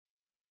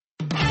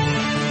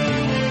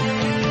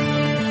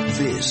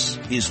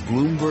is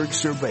Bloomberg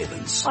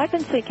Surveillance. I've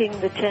been thinking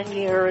the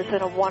 10-year is in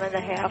a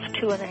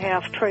 1.5,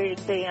 2.5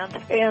 trading band,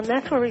 and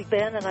that's where we've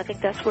been, and I think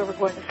that's where we're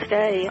going to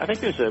stay. I think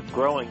there's a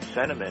growing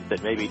sentiment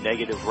that maybe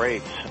negative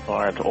rates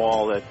aren't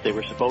all that they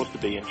were supposed to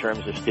be in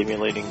terms of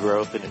stimulating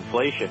growth and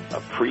inflation.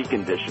 A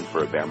precondition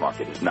for a bear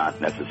market is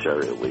not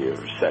necessarily a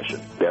recession.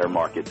 Bear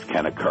markets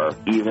can occur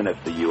even if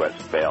the U.S.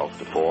 fails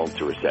to fall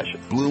into recession.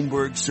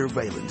 Bloomberg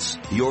Surveillance,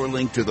 your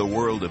link to the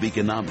world of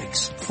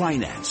economics,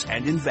 finance,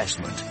 and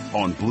investment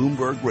on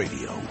Bloomberg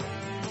Radio.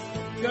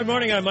 Good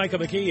morning, I'm Michael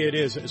McKee. It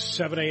is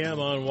 7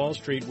 a.m. on Wall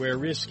Street, where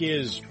risk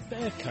is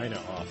kind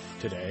of off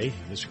today.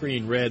 The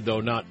screen red,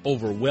 though not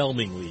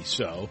overwhelmingly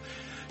so.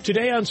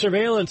 Today on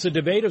Surveillance, a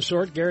debate of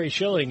sort. Gary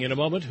Shilling in a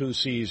moment, who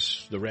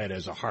sees the red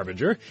as a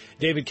harbinger.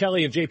 David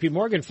Kelly of J.P.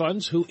 Morgan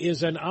Funds, who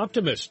is an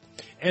optimist.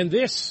 And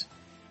this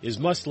is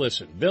Must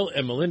Listen. Bill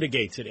and Melinda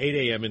Gates at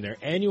 8 a.m. in their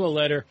annual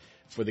letter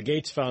for the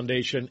Gates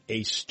Foundation,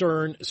 a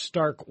stern,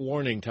 stark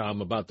warning, Tom,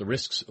 about the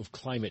risks of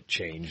climate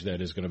change.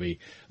 That is going to be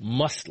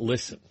must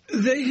listen.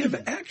 They have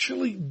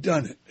actually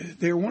done it.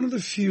 They're one of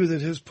the few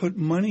that has put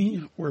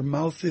money where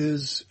mouth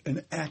is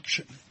and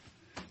action.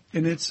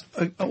 And it's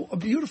a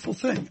beautiful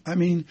thing. I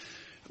mean,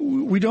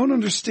 we don't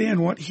understand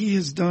what he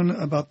has done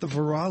about the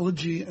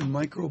virology and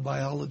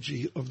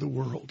microbiology of the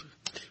world.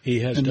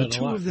 He has done a lot. And the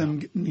two of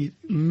them need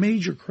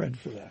major cred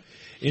for that.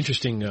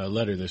 Interesting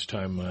letter this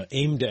time,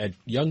 aimed at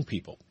young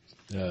people.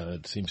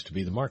 It seems to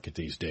be the market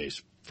these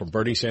days, from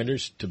Bernie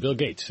Sanders to Bill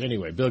Gates.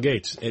 Anyway, Bill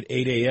Gates at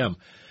 8 a.m.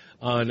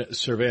 on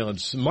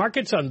Surveillance.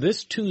 Markets on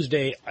this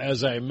Tuesday,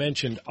 as I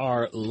mentioned,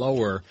 are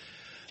lower.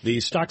 The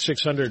Stock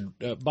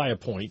 600 by a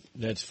point.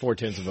 That's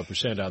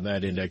 0.4% on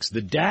that index.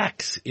 The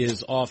DAX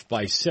is off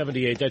by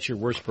 78. That's your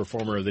worst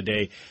performer of the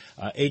day.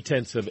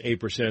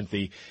 0.8%.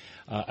 The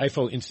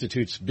IFO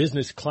Institute's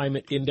Business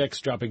Climate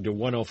Index dropping to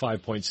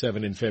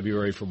 105.7 in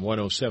February from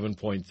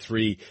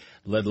 107.3,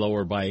 led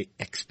lower by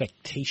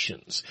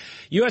expectations.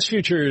 U.S.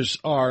 futures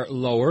are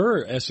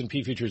lower.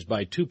 S&P futures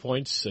by 2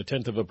 points,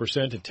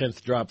 0.1%, a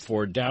 10th drop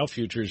for Dow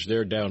futures.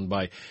 They're down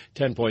by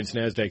 10 points.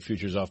 NASDAQ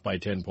futures off by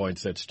 10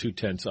 points. That's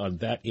 0.2 on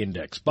that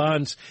index.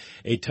 Bonds,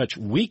 a touch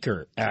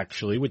weaker,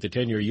 actually, with the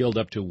 10-year yield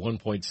up to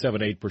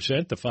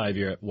 1.78%, the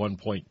 5-year at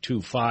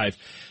 1.25,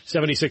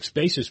 76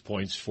 basis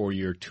points for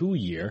your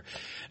 2-year.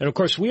 And, of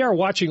course, we are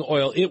watching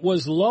oil. It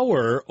was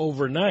lower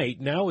overnight.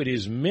 Now it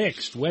is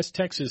mixed. West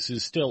Texas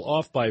is still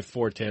off by 0.4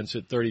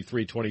 at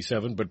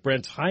 33.27, but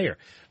Brent's higher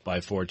by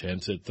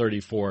 0.4 at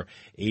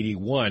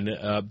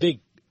 34.81. Big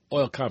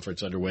oil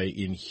conference underway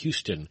in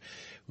Houston.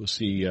 We'll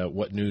see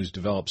what news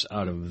develops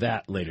out of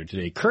that later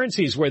today.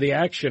 Currencies where the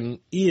action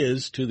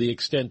is, to the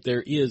extent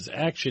there is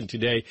action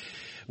today,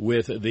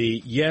 with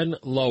the yen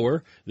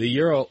lower, the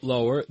euro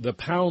lower, the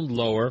pound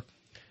lower,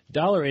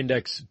 dollar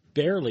index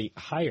barely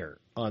higher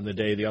on the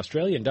day. The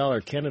Australian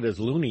dollar, Canada's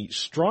loonie,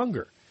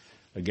 stronger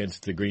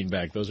against the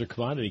greenback. Those are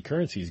commodity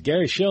currencies.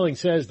 Gary Shilling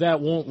says that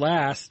won't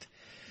last.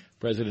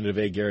 President of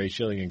Gary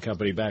Shilling and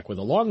Company, back with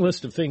a long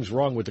list of things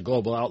wrong with the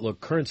global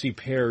outlook, currency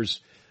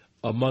pairs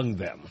among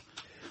them.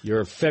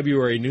 Your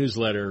February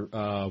newsletter,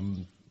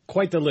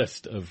 quite the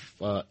list of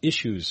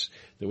issues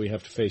that we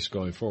have to face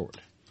going forward.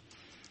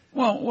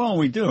 Well,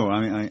 we do.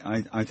 I mean,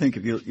 I think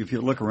if you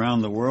look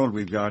around the world,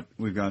 we've got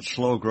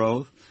slow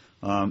growth.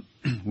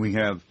 We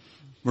have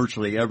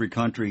virtually every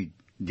country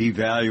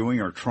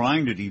devaluing or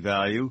trying to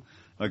devalue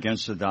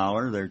against the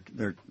dollar.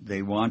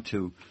 They want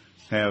to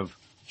have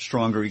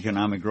stronger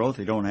economic growth.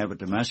 They don't have it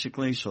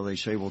domestically, so they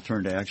say, we'll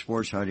turn to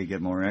exports. How do you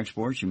get more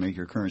exports? You make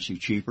your currency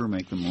cheaper,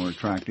 make them more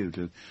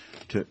attractive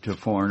to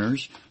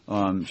foreigners.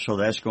 So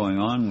that's going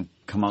on.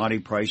 Commodity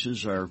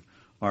prices are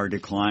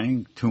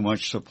declining, too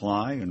much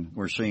supply, and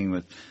we're seeing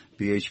with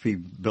BHP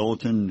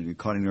Billiton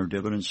cutting their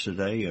dividends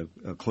today,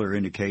 a clear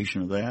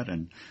indication of that,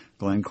 and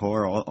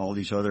Glencore, all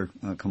these other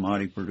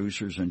commodity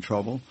producers in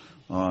trouble.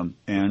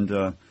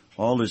 And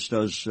all this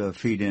does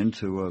feed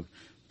into a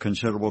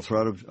considerable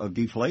threat of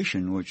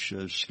deflation, which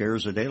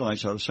scares the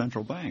daylights out of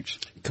central banks.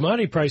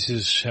 Commodity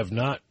prices have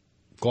not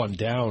gone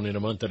down in a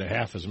month and a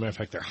half. As a matter of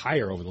fact, they're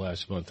higher over the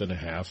last month and a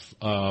half.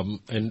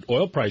 And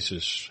oil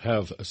prices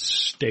have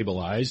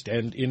stabilized,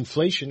 and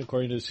inflation,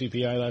 according to the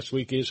CPI last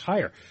week, is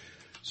higher.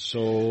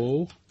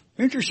 So,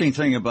 interesting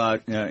thing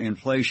about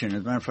inflation,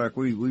 as a matter of fact,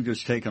 we've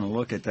just taken a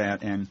look at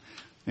that, and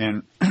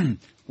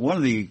one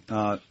of the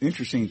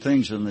interesting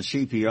things in the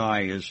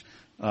CPI is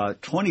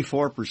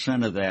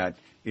 24% of that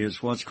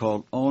is what's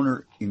called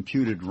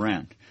owner-imputed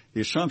rent.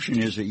 The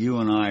assumption is that you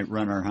and I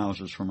rent our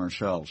houses from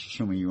ourselves,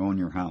 assuming you own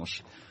your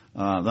house.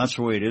 That's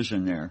the way it is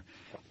in there.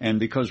 And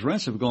because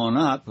rents have gone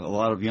up, a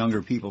lot of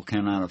younger people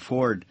cannot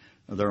afford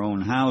their own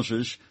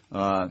houses,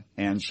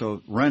 and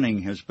so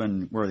renting has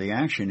been where the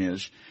action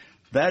is.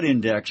 That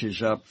index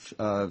is up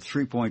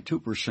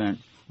 3.2%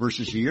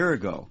 versus a year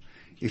ago.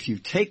 If you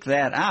take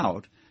that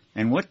out,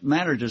 and what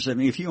matter does that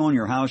mean? If you own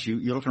your house,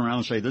 you look around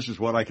and say, this is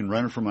what I can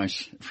rent it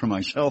for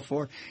myself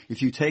for.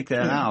 If you take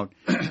that out,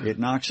 it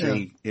knocks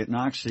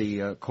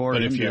the core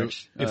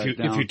index down.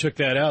 If you took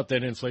that out,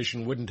 then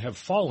inflation wouldn't have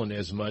fallen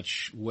as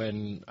much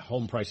when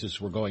home prices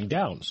were going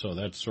down. So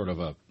that's sort of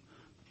a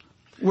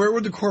Where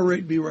would the core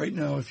rate be right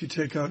now if you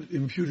take out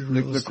imputed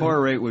real estate? The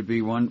core rate would be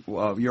year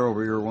over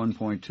year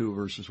 1.2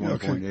 versus 1.8.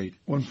 Okay.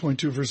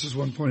 1.2 versus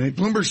 1.8.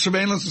 Bloomberg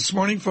Surveillance this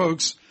morning,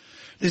 folks.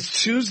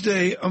 It's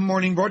Tuesday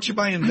morning, brought to you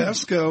by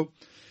Invesco.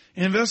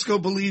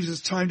 Invesco believes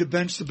it's time to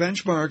bench the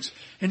benchmarks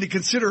and to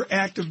consider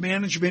active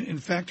management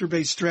and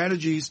factor-based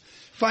strategies.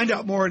 Find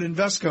out more at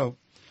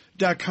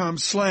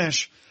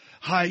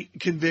Invesco.com/high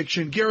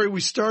conviction. Gary,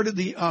 we started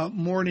the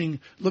morning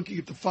looking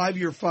at the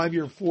five-year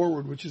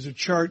forward, which is a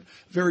chart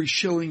very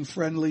Shilling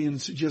friendly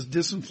and suggests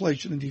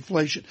disinflation and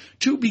deflation.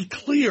 To be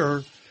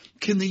clear,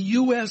 can the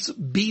U.S.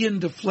 be in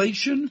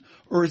deflation,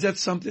 or is that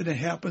something that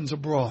happens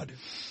abroad?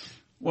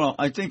 Well,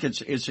 I think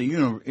it's a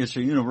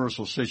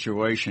universal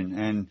situation,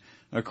 and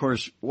of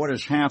course, what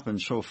has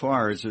happened so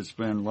far is it's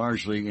been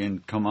largely in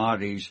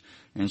commodities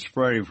and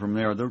spreading from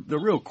there. The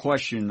real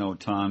question, though,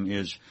 Tom,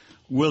 is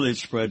will it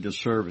spread to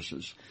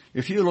services?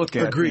 If you look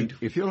at in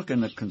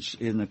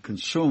the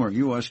consumer,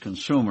 U.S.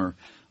 consumer,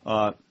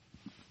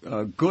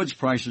 goods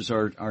prices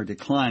are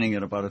declining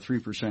at about a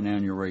 3%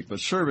 annual rate, but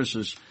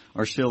services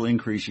are still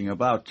increasing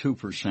about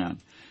 2%.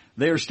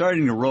 They are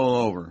starting to roll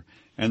over.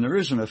 And there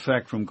is an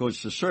effect from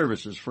goods to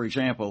services. For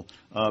example,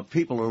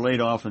 people are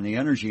laid off in the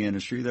energy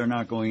industry. They're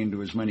not going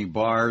into as many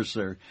bars.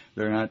 They're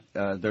not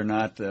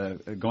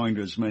going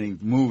to as many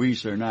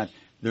movies. They're not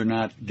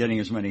getting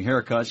as many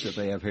haircuts. If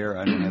they have hair,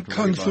 I don't have to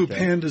worry about that. Kung Fu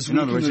Pandas. In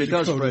other words, it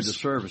does spread to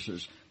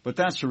services. But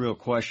that's the real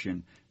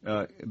question.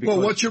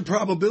 Well, what's your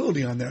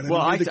probability on that?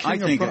 I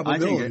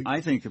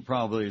think the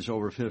probability is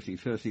over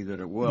 50-50 that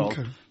it will,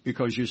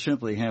 because you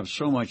simply have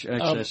so much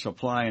excess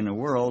supply in the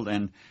world,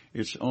 and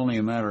it's only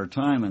a matter of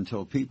time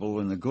until people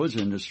in the goods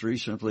industry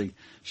simply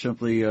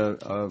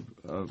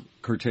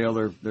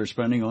curtail their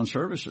spending on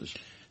services.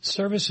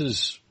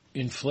 Services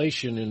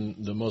inflation in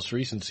the most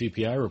recent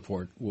CPI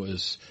report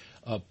was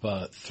up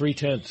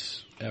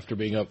 0.3 after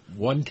being up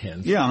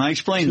 0.1. Yeah, and I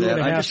explained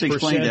that. I just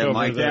explained that,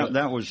 Mike.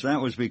 That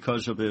was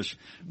because of this.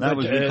 That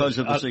was because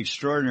of this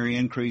extraordinary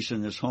increase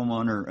in this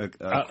homeowner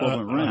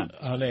equivalent rent.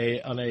 On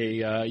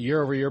a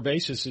year-over-year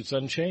basis, it's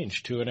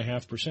unchanged,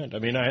 2.5%. I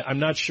mean, I'm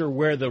not sure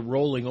where the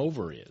rolling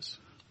over is.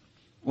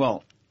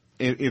 Well,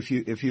 if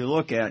you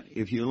look at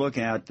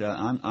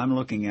I'm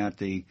looking at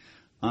the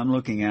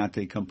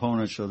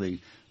components of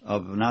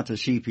not the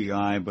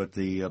CPI but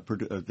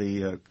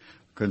the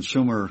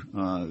consumer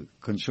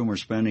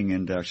spending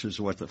index is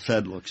what the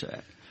Fed looks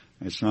at.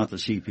 It's not the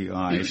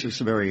CPI. It's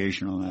just a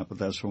variation on that, but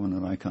that's the one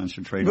that I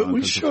concentrate on. But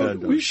we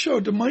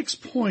showed, to Mike's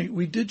point,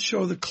 we did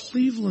show the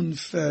Cleveland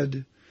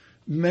Fed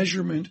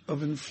measurement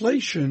of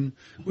inflation,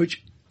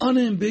 which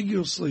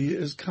unambiguously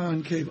is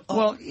concave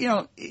up.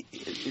 Well,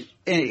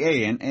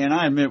 and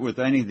I admit with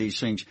any of these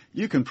things,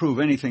 you can prove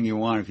anything you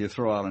want if you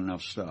throw out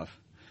enough stuff.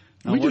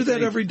 Now, we do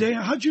that every day.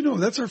 How'd you know?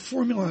 That's our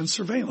formula on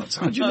surveillance.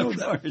 How'd you know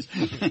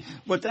that?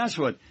 But that's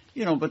what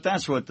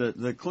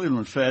the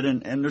Cleveland Fed,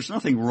 and there's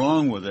nothing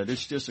wrong with it.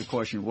 It's just a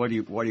question of what do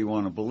you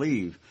want to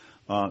believe?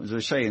 As I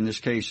say, in this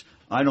case,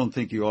 I don't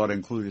think you ought to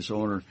include as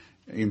owner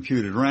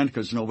imputed rent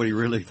because nobody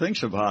really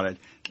thinks about it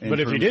in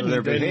terms of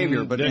their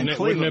behavior. But in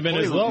Cleveland,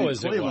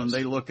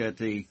 they look at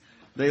the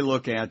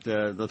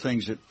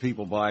things that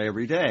people buy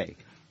every day,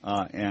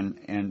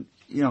 and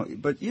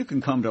but you can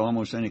come to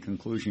almost any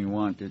conclusion you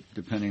want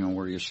depending on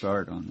where you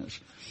start on this.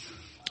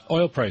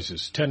 Oil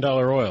prices, $10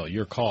 oil,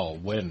 your call,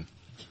 when?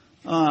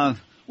 Well,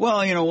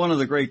 one of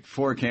the great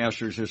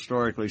forecasters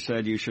historically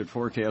said you should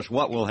forecast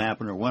what will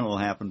happen or when it will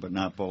happen, but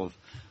not both.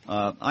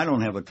 I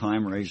don't have a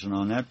time horizon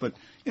on that, but,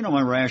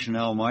 my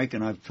rationale, Mike,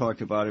 and I've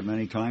talked about it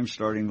many times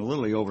starting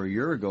literally over a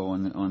year ago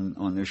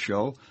on this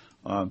show,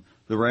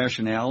 the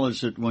rationale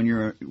is that when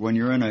you're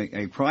in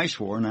a price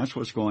war, and that's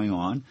what's going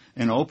on,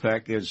 and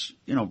OPEC has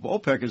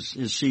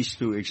ceased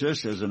to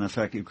exist as an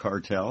effective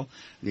cartel.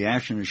 The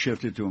action has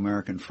shifted to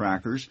American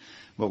frackers.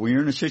 But when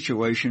you're in a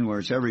situation where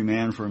it's every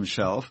man for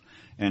himself,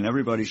 and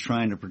everybody's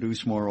trying to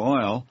produce more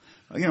oil,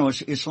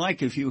 it's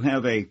like if you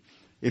have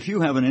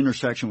an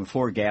intersection with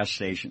 4 gas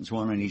stations,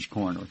 one on each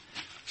corner.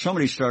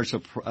 Somebody starts to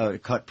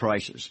cut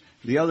prices.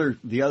 The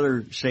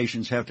other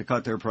stations have to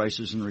cut their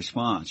prices in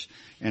response,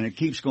 and it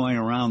keeps going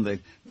around the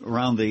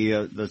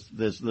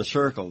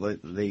circle,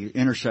 the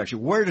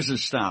intersection. Where does it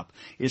stop?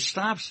 It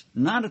stops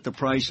not at the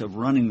price of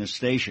running the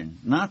station,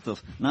 not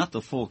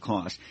the full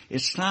cost.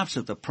 It stops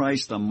at the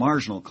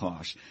marginal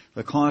cost,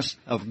 the cost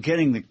of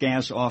getting the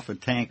gas off the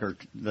tank or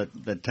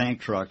the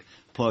tank truck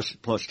plus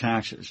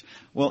taxes.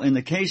 Well, in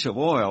the case of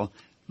oil,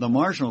 the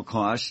marginal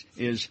cost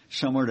is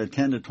somewhere to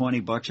 $10 to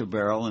 $20 a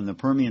barrel in the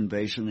Permian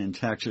Basin in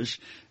Texas,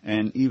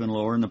 and even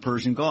lower in the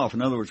Persian Gulf.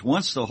 In other words,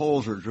 once the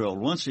holes are drilled,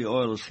 once the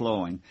oil is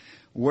flowing,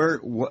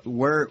 what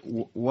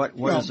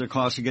is the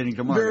cost of getting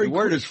to market?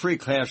 Where does free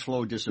cash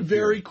flow disappear?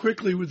 Very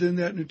quickly within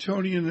that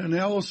Newtonian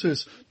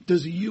analysis,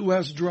 does the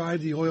U.S.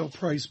 drive the oil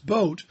price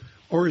boat,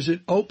 or is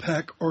it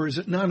OPEC, or is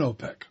it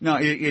non-OPEC? No,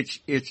 it's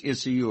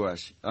the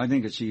U.S. I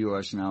think it's the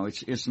U.S. now.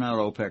 It's not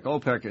OPEC.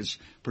 OPEC is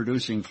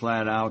producing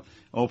flat out.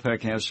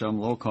 OPEC has some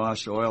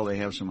low-cost oil. They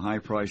have some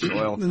high-priced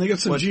oil. And they got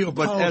some geopolitics.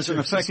 But as an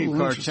effective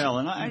cartel,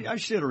 and I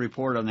did a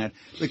report on that,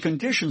 the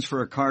conditions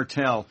for a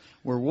cartel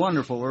were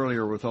wonderful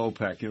earlier with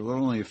OPEC. There were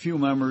only a few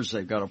members.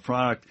 They've got a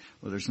product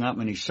where there's not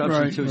many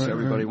substitutes.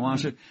 Everybody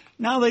wants it.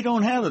 Now they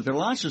don't have it. There are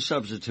lots of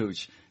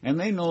substitutes, and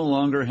they no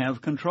longer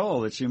have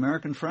control. It's the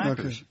American frackers.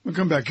 Okay. We'll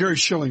come back. Gary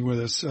Shilling with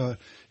us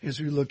as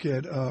we look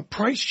at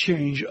price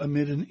change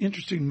amid an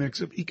interesting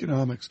mix of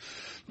economics,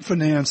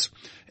 finance,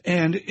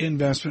 and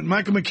investment.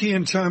 Michael McKee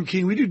and Tom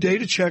Keene, we do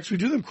data checks. We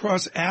do them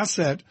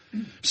cross-asset.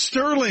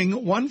 Sterling,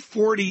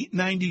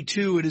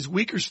 140.92. It is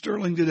weaker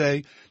sterling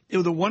today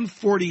with a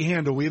 140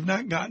 handle. We have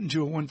not gotten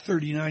to a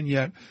 139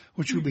 yet,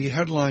 which would be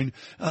headline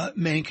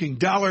making.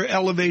 Dollar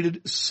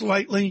elevated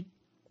slightly.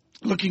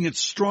 Looking at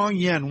strong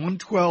yen,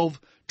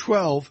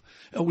 112.12.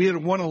 We had a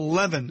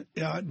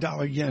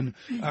 $111 yen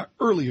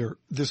earlier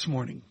this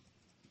morning.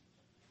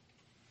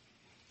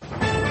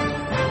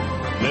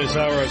 This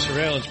hour of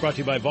surveillance brought to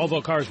you by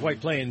Volvo Cars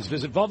White Plains.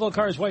 Visit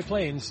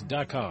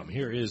VolvoCarsWhitePlains.com.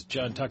 Here is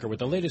John Tucker with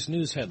the latest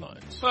news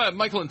headlines.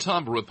 Michael and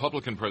Tom,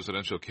 Republican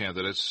presidential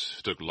candidates,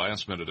 took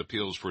last-minute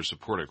appeals for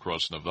support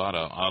across Nevada.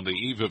 On the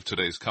eve of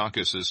today's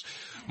caucuses,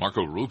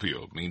 Marco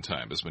Rubio,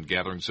 meantime, has been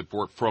gathering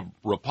support from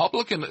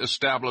Republican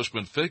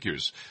establishment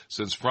figures.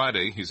 Since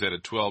Friday, he's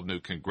added 12 new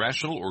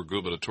congressional or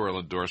gubernatorial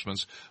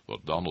endorsements, while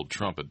Donald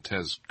Trump and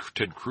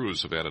Ted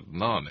Cruz have added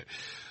none.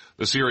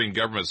 The Syrian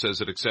government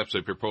says it accepts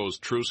a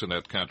proposed truce in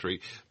that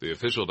country. The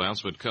official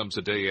announcement comes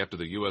a day after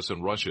the U.S.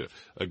 and Russia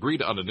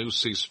agreed on a new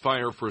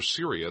ceasefire for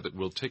Syria that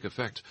will take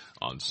effect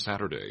on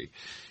Saturday.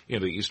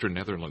 In the eastern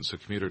Netherlands, a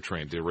commuter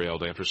train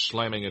derailed after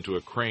slamming into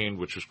a crane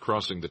which was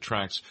crossing the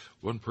tracks.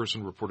 One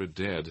person reported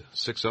dead,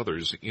 6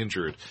 others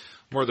injured.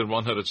 More than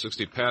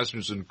 160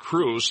 passengers and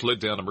crew slid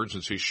down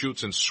emergency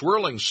chutes in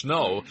swirling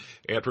snow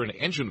after an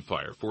engine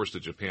fire forced a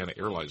Japan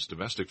Airlines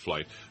domestic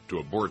flight to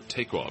abort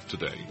takeoff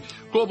today.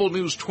 Global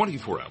news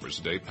 24 hours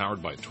a day,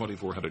 powered by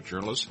 2,400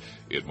 journalists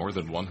in more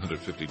than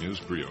 150 news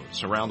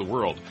bureaus around the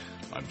world.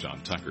 I'm John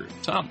Tucker.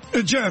 Tom.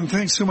 John,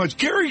 thanks so much.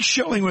 Gary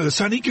Shilling with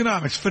us on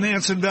economics,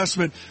 finance,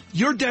 investment.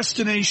 Your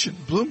destination,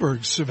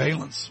 Bloomberg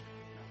Surveillance.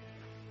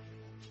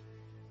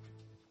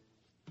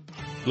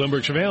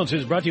 Bloomberg Surveillance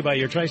is brought to you by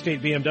your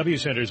Tri-State BMW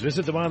centers.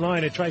 Visit them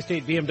online at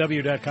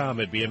tristatebmw.com.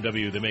 At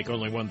BMW, they make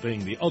only one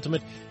thing, the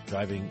ultimate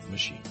driving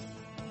machine.